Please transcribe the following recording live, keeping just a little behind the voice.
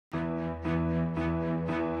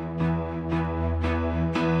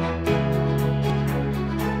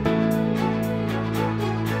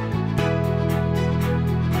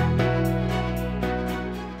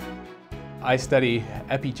I study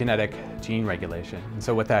epigenetic gene regulation. And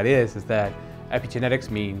so what that is that epigenetics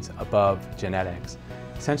means above genetics.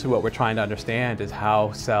 Essentially what we're trying to understand is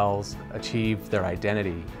how cells achieve their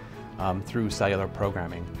identity through cellular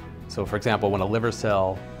programming. So for example, when a liver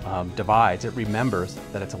cell divides, it remembers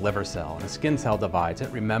that it's a liver cell. And a skin cell divides,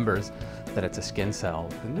 it remembers that it's a skin cell.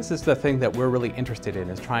 And this is the thing that we're really interested in,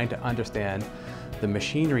 is trying to understand the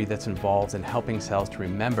machinery that's involved in helping cells to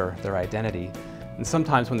remember their identity. And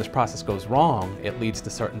sometimes when this process goes wrong, it leads to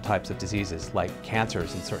certain types of diseases like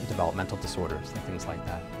cancers and certain developmental disorders and things like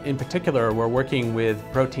that. In particular, we're working with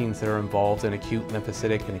proteins that are involved in acute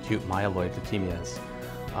lymphocytic and acute myeloid leukemias,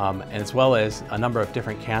 as well as a number of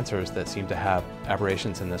different cancers that seem to have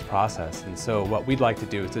aberrations in this process. And so what we'd like to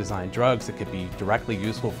do is design drugs that could be directly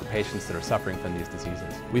useful for patients that are suffering from these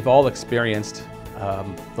diseases. We've all experienced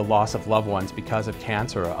the loss of loved ones because of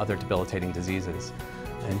cancer or other debilitating diseases.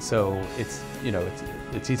 And so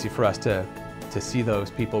it's easy for us to see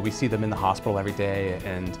those people. We see them in the hospital every day,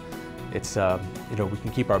 and it's, we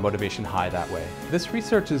can keep our motivation high that way. This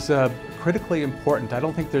research is critically important. I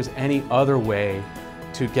don't think there's any other way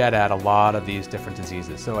to get at a lot of these different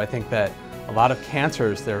diseases. So I think that a lot of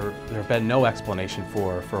cancers there have been no explanation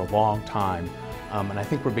for a long time. And I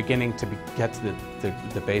think we're beginning to get to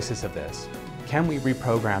the basis of this. Can we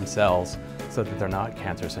reprogram cells so that they're not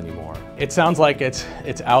cancers anymore? It sounds like it's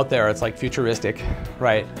out there, it's like futuristic,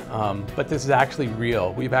 right? But this is actually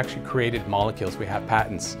real. We've actually created molecules. We have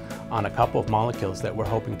patents on a couple of molecules that we're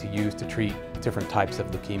hoping to use to treat different types of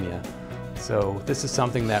leukemia. So this is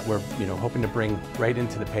something that we're hoping to bring right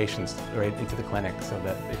into the patients, right into the clinic, so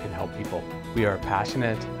that it can help people. We are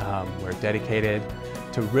passionate, we're dedicated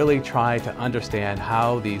to really try to understand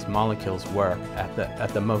how these molecules work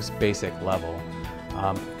at the most basic level.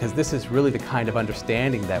 Because this is really the kind of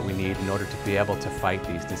understanding that we need in order to be able to fight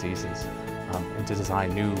these diseases and to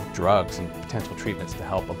design new drugs and potential treatments to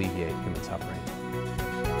help alleviate human suffering.